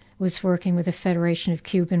Women was working with the Federation of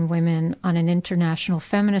Cuban Women on an international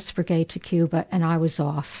feminist brigade to Cuba, and I was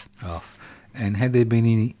off. And had there been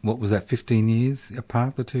any, 15 years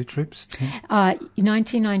apart, the two trips?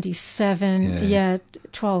 1997,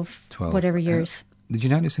 12 whatever years. Did you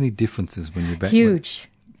notice any differences when you're back? Huge.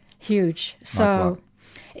 So like what?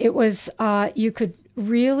 It was, you could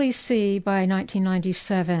really see by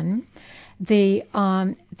 1997 the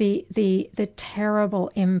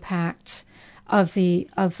terrible impact of the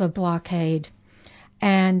blockade,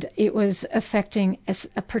 and it was affecting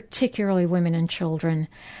particularly women and children.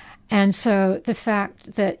 And so the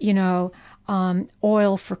fact that,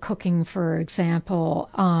 oil for cooking, for example,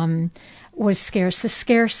 was scarce, the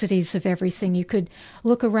scarcities of everything. You could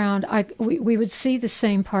look around. We would see the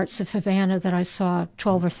same parts of Havana that I saw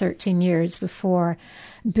 12 or 13 years before.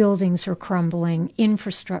 Buildings were crumbling,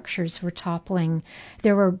 infrastructures were toppling.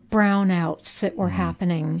 There were brownouts that were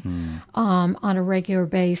happening on a regular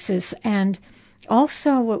basis. And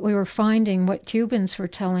also what we were finding, what Cubans were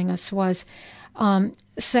telling us was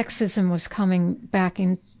sexism was coming back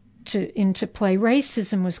into play.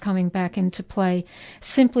 Racism was coming back into play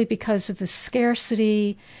simply because of the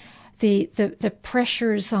scarcity, the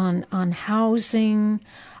pressures on housing,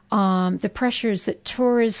 the pressures that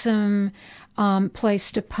tourism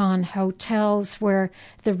placed upon hotels, where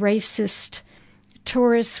the racist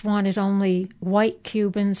tourists wanted only white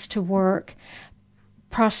Cubans to work.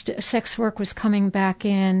 Sex work was coming back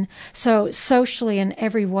in. So socially, in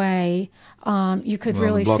every way, you could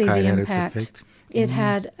really see the impact. It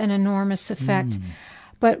had an enormous effect.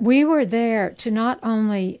 But we were there to not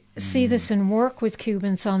only see this and work with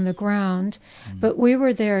Cubans on the ground, but we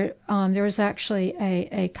were there. There was actually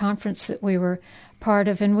a conference that we were part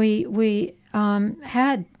of, and we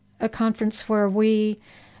had a conference where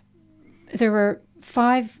there were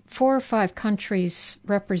 4 or 5 countries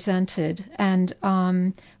represented, and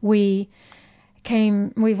we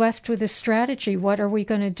left with a strategy. What are we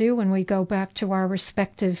going to do when we go back to our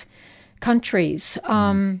respective countries?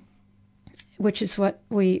 Which is what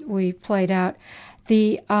we played out.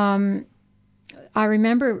 I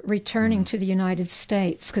remember returning to the United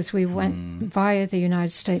States, because we went via the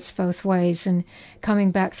United States both ways, and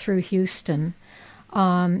coming back through Houston.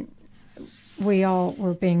 We all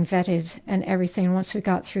were being vetted and everything. Once we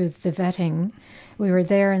got through the vetting, we were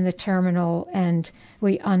there in the terminal, and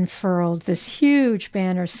we unfurled this huge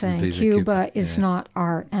banner saying, Cuba is not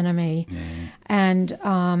our enemy. And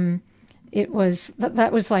it was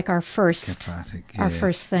that was like our first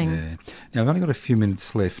first thing. Now, I've only got a few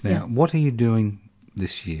minutes left. Now, what are you doing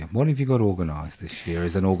this year? What have you got organised this year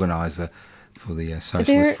as an organiser for the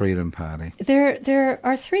Socialist Freedom Party? There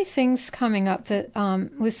are 3 things coming up that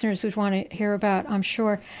listeners would want to hear about, I'm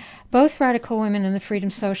sure. Both Radical Women and the Freedom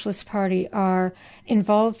Socialist Party are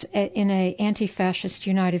involved in an anti-fascist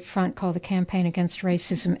united front called the Campaign Against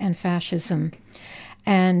Racism and Fascism.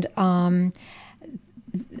 And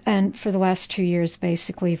for the last 2 years,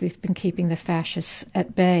 basically, we've been keeping the fascists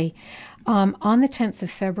at bay. On the 10th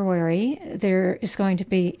of February, there is going to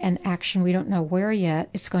be an action. We don't know where yet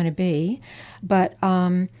it's going to be, but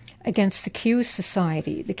against the Q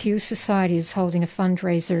Society. The Q Society is holding a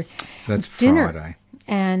fundraiser dinner. Friday.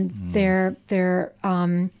 And their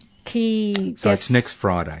key So it's next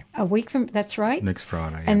Friday. A week from, that's right. Next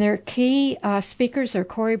Friday. Yeah. And their key speakers are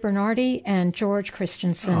Corey Bernardi and George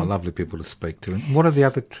Christensen. Oh, lovely people to speak to. And what are the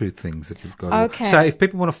other 2 things that you've got? Okay. So if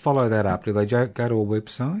people want to follow that up, do they go to a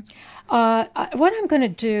website? What I'm going to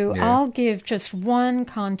do, I'll give just one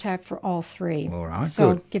contact for all 3. All right, so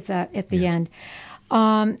good. I'll give that at the end.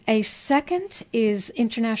 A second is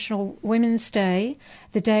International Women's Day,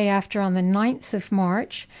 the day after, on the 9th of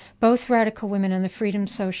March. Both Radical Women and the Freedom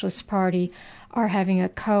Socialist Party are having a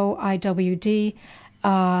co-IWD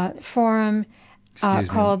forum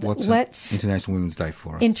called International Women's Day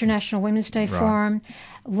Forum. International Women's Day Forum.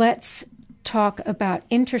 Let's talk about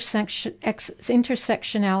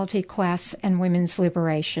intersectionality, class, and women's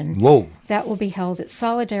liberation. Whoa. That will be held at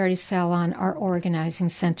Solidarity Salon, our organizing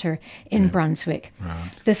center in Brunswick. Right.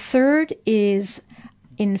 The third is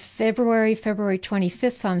in February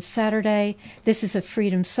 25th on Saturday. This is a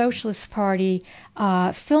Freedom Socialist Party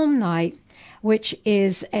film night, which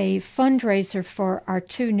is a fundraiser for our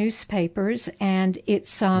 2 newspapers, and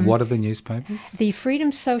it's what are the newspapers? The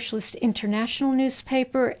Freedom Socialist International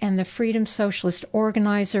newspaper and the Freedom Socialist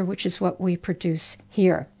Organizer, which is what we produce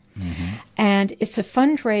here. And it's a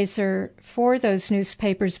fundraiser for those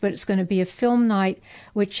newspapers, but it's going to be a film night,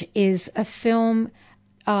 which is a film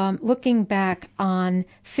looking back on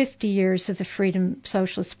 50 years of the Freedom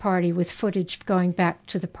Socialist Party with footage going back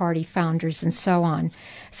to the party founders and so on.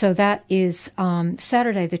 So that is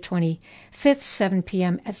Saturday the 25th, 7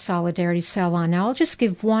 p.m. at Solidarity Salon. Now, I'll just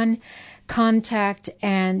give one contact,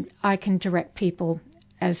 and I can direct people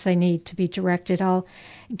as they need to be directed. I'll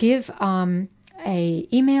give a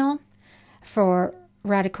email for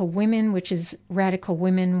Radical Women, which is Radical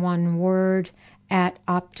Women, one word, at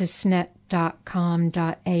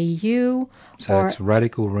optusnet.com.au. So it's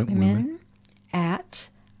Radical Women at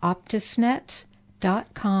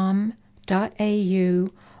optusnet.com.au,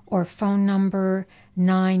 or phone number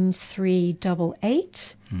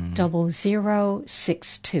 9388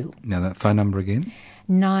 0062. Now that phone number again?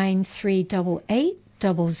 9388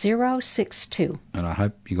 0062. And I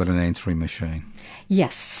hope you got an answering machine.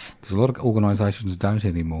 Yes. Because a lot of organisations don't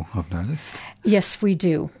anymore, I've noticed. Yes, we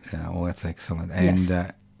do. Yeah, well, that's excellent. And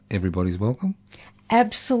Yes. Everybody's welcome?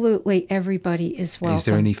 Absolutely, everybody is welcome. Is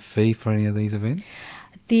there any fee for any of these events?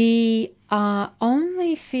 The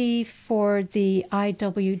only fee for the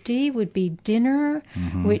IWD would be dinner,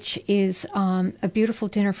 which is a beautiful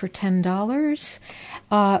dinner for $10.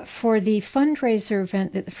 For the fundraiser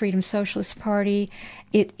event at the Freedom Socialist Party,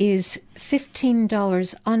 it is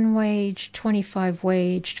 $15 unwaged, $25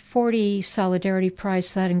 waged, $40 solidarity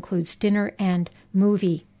price. That includes dinner and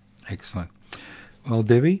movie. Excellent. Well,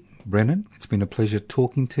 Debbie, Brennan, it's been a pleasure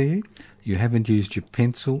talking to you. You haven't used your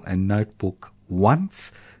pencil and notebook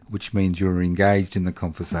once, which means you're engaged in the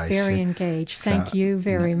conversation. Very engaged. Thank you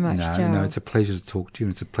very much, Joe. No, it's a pleasure to talk to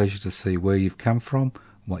you. It's a pleasure to see where you've come from,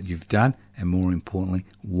 what you've done, and more importantly,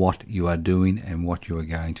 what you are doing and what you are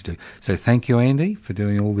going to do. So thank you, Andy, for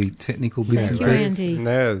doing all the technical bits and you, pieces. Andy.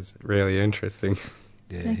 That was really interesting.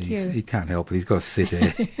 Yeah, Thank you. he can't help it. He's got to sit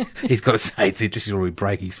there. He's got to say it's interesting or he'll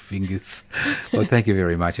break his fingers. Well, thank you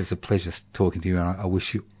very much. It's a pleasure talking to you, and I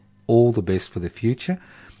wish you all the best for the future,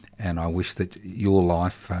 and I wish that your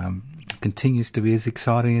life continues to be as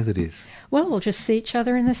exciting as it is. Well, we'll just see each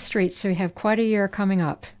other in the streets, so we have quite a year coming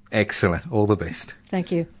up. Excellent. All the best.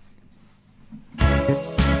 Thank you.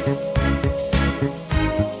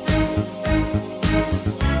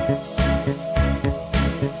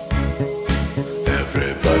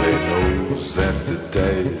 Everybody knows that the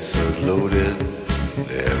dice are loaded.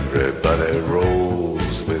 Everybody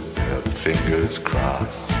rolls with their fingers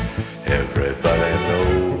crossed. Everybody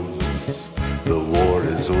knows the war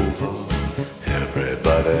is over.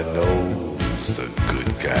 Everybody knows the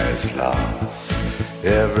good guys lost.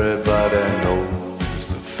 Everybody knows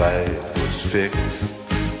the fight was fixed.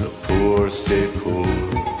 The poor stay poor,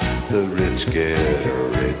 the rich get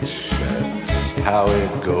rich. That's how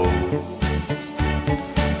it goes.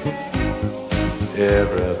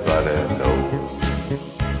 Everybody knows.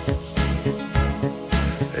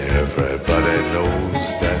 Everybody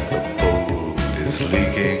knows that the boat is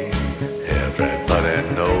leaking. Everybody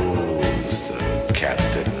knows the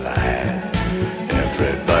captain lied.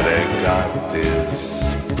 Everybody got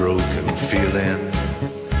this broken feeling,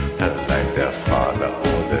 like their father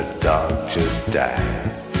or their dog just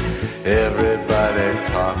died. Everybody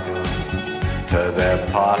talking to their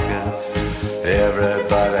pockets.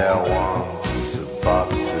 Everybody wants a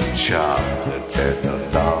box of chocolates and a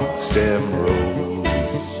long stem rose.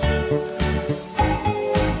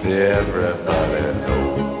 Everybody